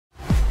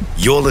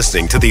You're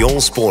listening to the All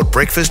Sport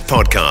Breakfast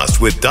Podcast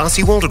with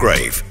Darcy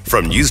Waldegrave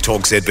from News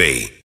Talk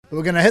ZB.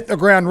 We're going to hit the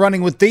ground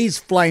running with these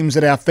flames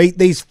at our feet.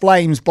 These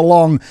flames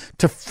belong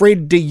to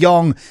Fred de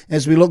Jong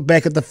as we look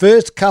back at the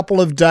first couple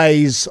of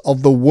days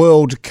of the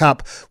World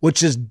Cup,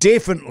 which has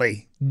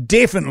definitely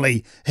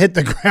hit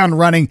the ground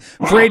running.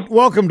 Fred,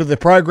 welcome to the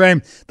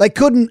program. They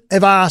couldn't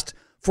have asked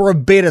for a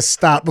better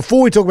start.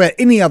 Before we talk about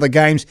any other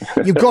games,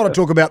 you've got to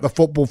talk about the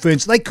football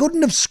ferns. They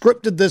couldn't have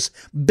scripted this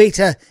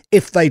better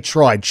if they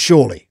tried,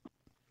 surely.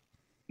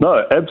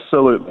 No,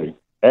 absolutely.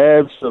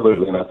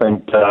 Absolutely. And I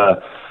think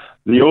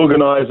the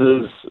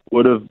organisers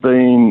would have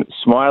been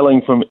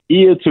smiling from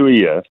ear to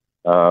ear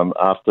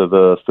after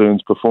the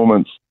Ferns'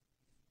 performance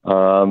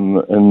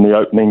in the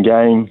opening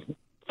game.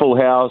 Full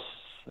house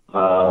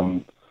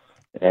and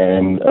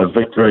a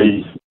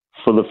victory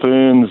for the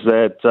Ferns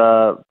that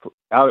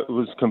it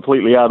was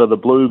completely out of the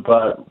blue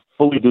but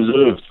fully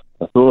deserved.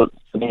 I thought,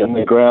 sitting in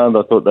the ground,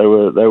 I thought they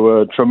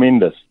were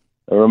tremendous.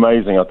 They were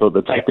amazing. I thought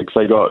the tactics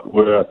they got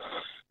were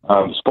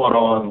spot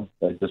on.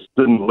 They just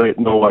didn't let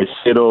Norway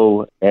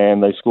settle,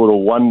 and they scored a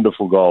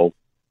wonderful goal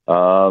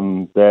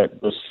that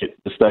just set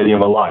the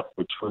stadium alight,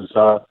 which was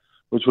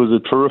a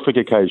terrific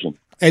occasion.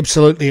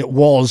 Absolutely, it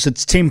was.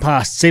 It's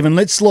 7:10.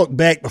 Let's look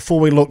back before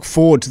we look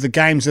forward to the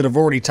games that have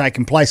already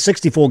taken place.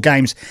 64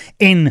 games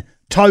in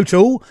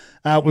total.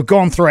 We've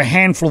gone through a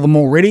handful of them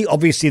already.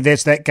 Obviously,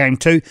 there's that game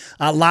too.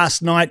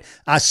 Last night,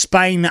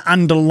 Spain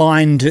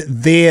underlined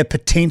their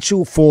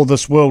potential for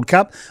this World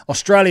Cup.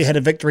 Australia had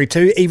a victory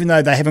too, even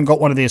though they haven't got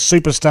one of their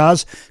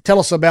superstars. Tell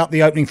us about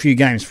the opening few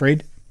games,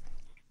 Fred.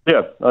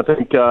 Yeah, I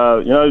think,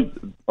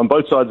 on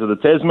both sides of the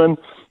Tasman,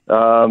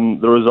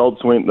 the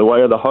results went the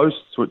way of the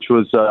hosts, which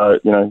was,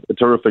 a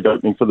terrific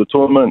opening for the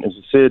tournament. As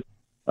I said,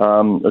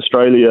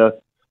 Australia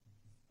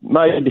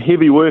made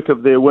heavy work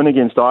of their win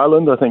against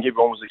Ireland. I think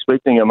everyone was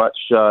expecting a much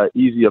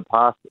easier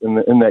path in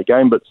that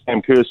game, but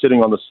Sam Kerr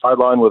sitting on the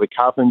sideline with a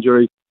calf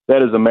injury,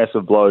 that is a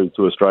massive blow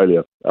to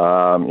Australia.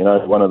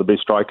 One of the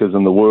best strikers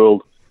in the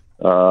world,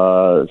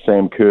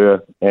 Sam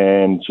Kerr,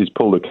 and she's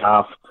pulled a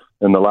calf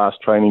in the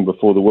last training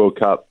before the World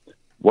Cup.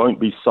 Won't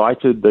be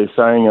cited, they're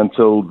saying,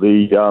 until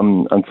the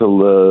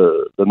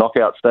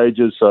knockout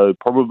stages, so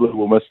probably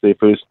will miss their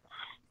first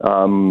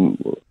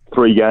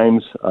 3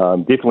 games.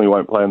 Definitely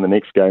won't play in the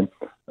next game.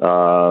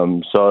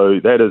 So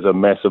that is a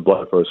massive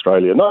blow for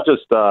Australia. Not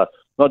just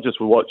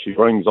for what she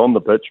brings on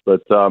the pitch,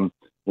 but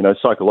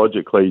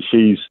psychologically,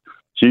 she's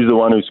the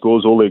one who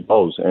scores all their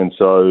goals, and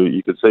so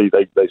you could see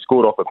they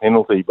scored off a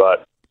penalty,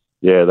 but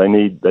yeah,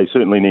 they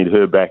certainly need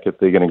her back if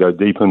they're going to go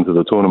deep into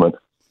the tournament.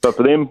 But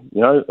for them,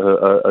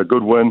 a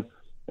good win.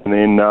 And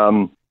then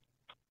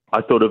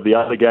I thought of the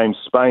other games,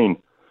 Spain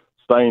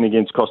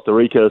against Costa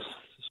Rica,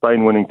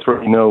 Spain winning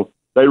 3-0.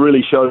 They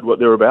really showed what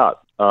they're about.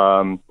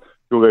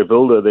 Jorge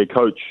Vilda, their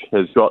coach,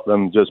 has got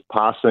them just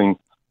passing,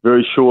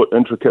 very short,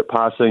 intricate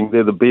passing.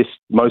 They're the best,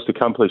 most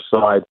accomplished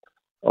side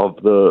of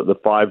the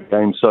 5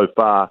 games so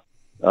far.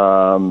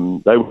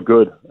 They were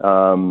good.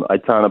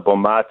 Aitana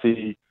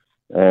Bonmati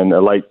and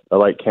a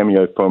late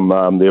cameo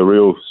from their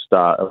real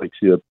star,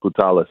 Alexia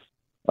Putellas.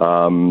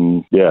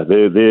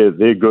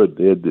 They're good.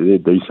 They're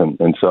decent,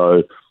 and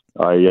so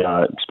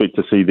I expect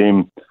to see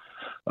them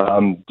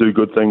do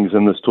good things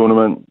in this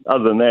tournament.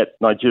 Other than that,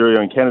 Nigeria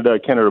and Canada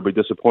will be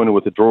disappointed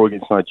with the draw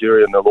against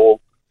Nigeria in the law,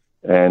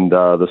 and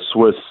the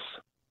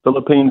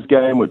Swiss-Philippines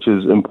game, which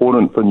is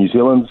important for New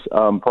Zealand's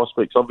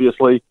prospects,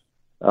 obviously,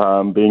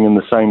 being in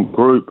the same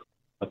group.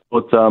 I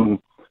thought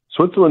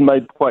Switzerland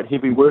made quite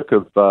heavy work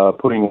of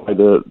putting away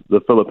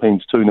the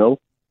Philippines 2-0.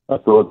 I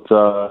thought,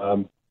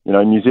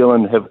 New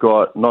Zealand have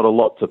got not a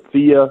lot to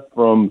fear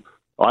from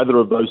either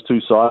of those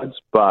two sides,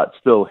 but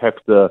still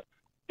have to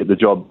get the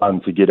job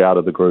done to get out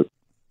of the group.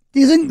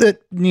 Do you think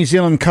that New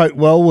Zealand coped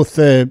well with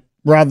the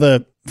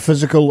rather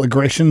physical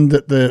aggression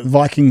that the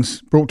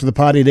Vikings brought to the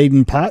party at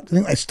Eden Park? Do you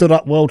think they stood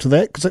up well to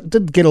that? Because it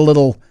did get a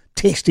little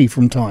testy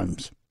from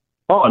times.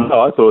 Oh,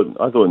 no, I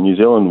thought New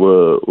Zealand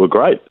were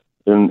great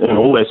in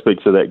all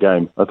aspects of that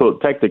game. I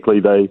thought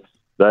tactically I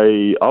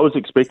was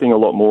expecting a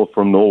lot more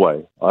from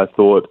Norway. I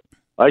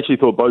actually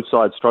thought both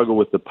sides struggle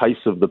with the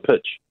pace of the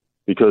pitch,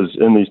 because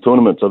in these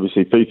tournaments,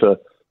 obviously FIFA,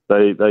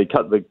 they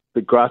cut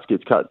the grass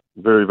gets cut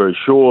very, very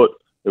short.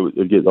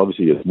 It gets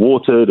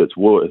watered. It's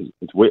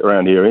wet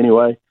around here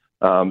anyway.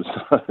 So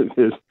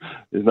there's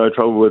no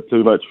trouble with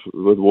too much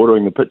with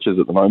watering the pitches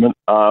at the moment.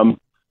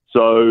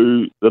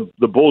 So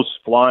the ball's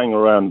flying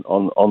around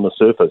on the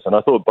surface, and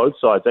I thought both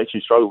sides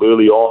actually struggled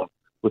early on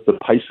with the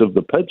pace of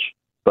the pitch,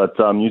 but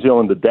New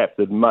Zealand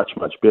adapted much,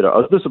 much better. I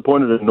was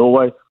disappointed in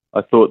Norway.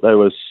 I thought they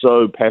were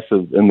so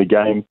passive in the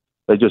game.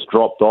 They just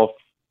dropped off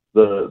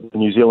the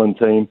New Zealand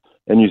team,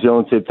 and New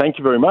Zealand said, "Thank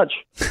you very much.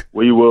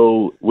 We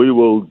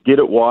will get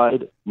it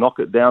wide, knock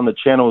it down the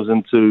channels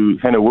into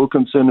Hannah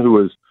Wilkinson, who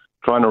was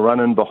trying to run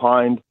in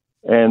behind,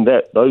 and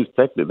that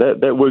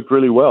worked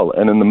really well.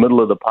 And in the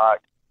middle of the park,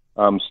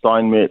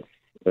 Steinmetz,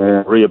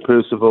 Rhea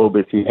Percival,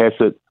 Betsy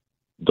Hassett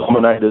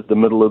dominated the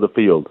middle of the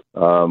field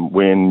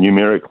when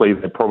numerically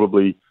they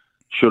probably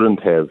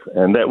shouldn't have,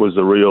 and that was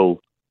the real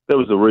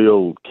the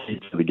real key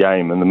to the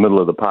game in the middle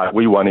of the park.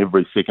 We won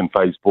every second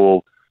phase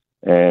ball,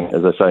 and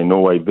as I say,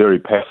 Norway very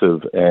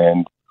passive,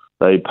 and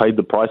they paid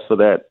the price for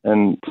that.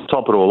 And to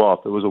top it all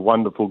off, it was a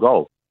wonderful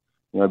goal.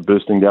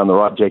 Bursting down the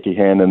right Jackie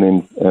hand and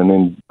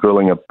then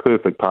drilling a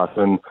perfect pass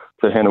in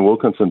to Hannah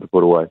Wilkinson to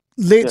put away.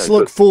 Let's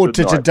look forward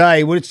to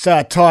today. Let's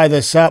tie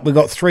this up. We've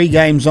got 3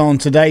 games on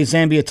today.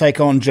 Zambia take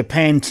on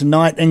Japan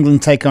tonight.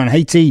 England take on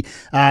Haiti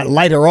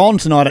later on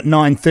tonight at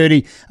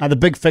 9:30. The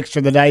big fixture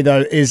of the day,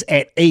 though, is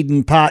at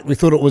Eden Park. We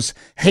thought it was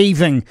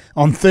heaving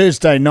on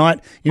Thursday night.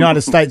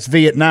 United States,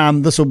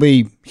 Vietnam. This will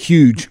be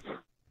huge.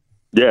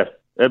 Yeah,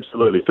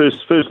 absolutely.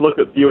 First look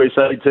at the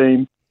USA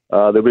team.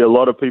 There'll be a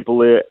lot of people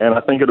there, and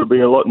I think it'll be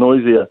a lot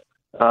noisier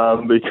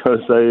because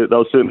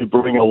they'll certainly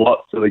bring a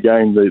lot to the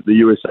game. The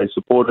USA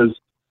supporters,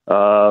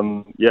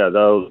 the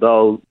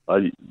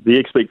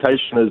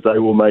expectation is they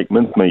will make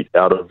mincemeat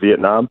out of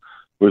Vietnam.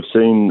 We've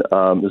seen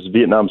this is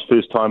Vietnam's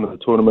first time in the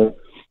tournament,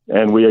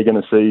 and we are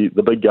going to see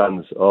the big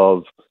guns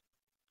of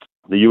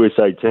the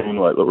USA team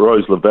like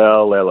Rose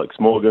Lavelle, Alex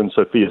Morgan,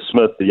 Sophia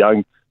Smith,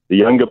 the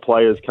younger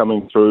players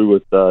coming through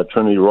with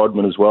Trinity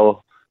Rodman as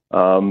well.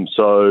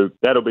 So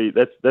that's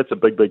a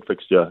big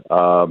fixture.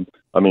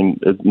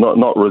 It's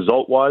not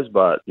result wise,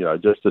 but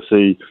just to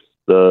see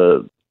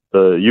the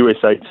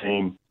USA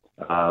team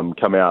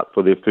come out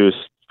for their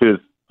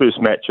first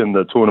match in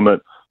the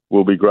tournament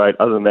will be great.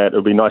 Other than that,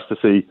 it'll be nice to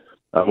see.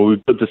 We'll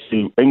be good to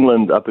see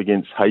England up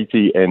against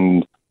Haiti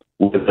and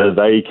whether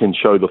they can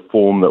show the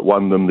form that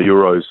won them the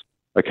Euros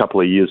a couple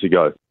of years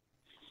ago.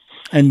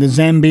 And the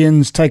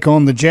Zambians take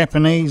on the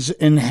Japanese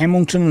in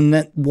Hamilton, and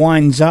that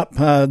winds up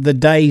the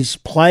day's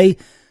play.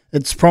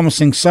 It's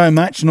promising so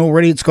much, and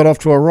already it's got off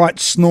to a right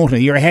snorter.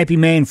 You're a happy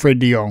man, Fred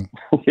de Jong.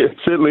 Yeah,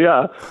 certainly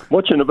are.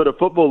 Watching a bit of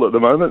football at the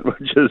moment,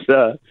 which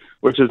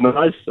is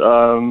nice.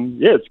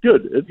 It's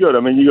good. It's good. I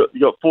mean, you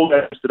got 4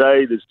 games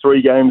today. There's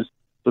 3 games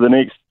for the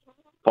next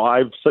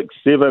 5, 6,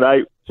 7,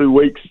 8, 2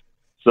 weeks.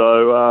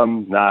 So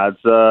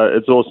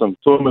it's awesome.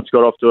 Tournament's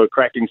got off to a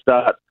cracking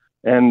start.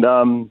 And,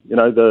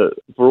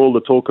 for all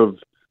the talk of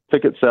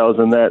ticket sales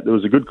and that, there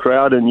was a good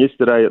crowd in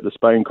yesterday at the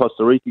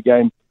Spain-Costa Rica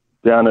game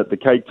down at the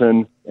Cape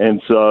Town.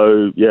 And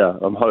so,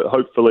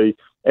 hopefully,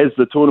 as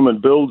the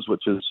tournament builds,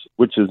 which is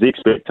the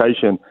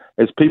expectation,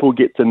 as people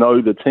get to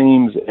know the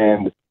teams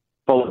and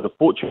follow the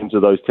fortunes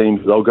of those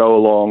teams, they'll go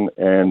along.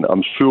 And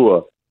I'm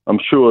sure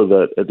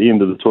that at the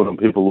end of the tournament,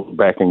 people look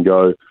back and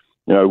go,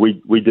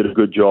 we did a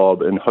good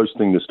job in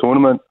hosting this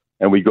tournament,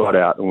 and we got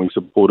out and we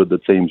supported the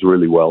teams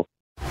really well.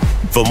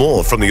 For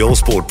more from the All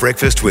Sport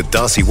Breakfast with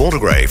Darcy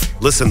Waldegrave,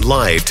 listen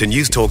live to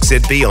News Talk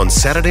ZB on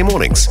Saturday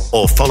mornings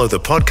or follow the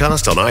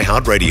podcast on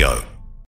iHeartRadio.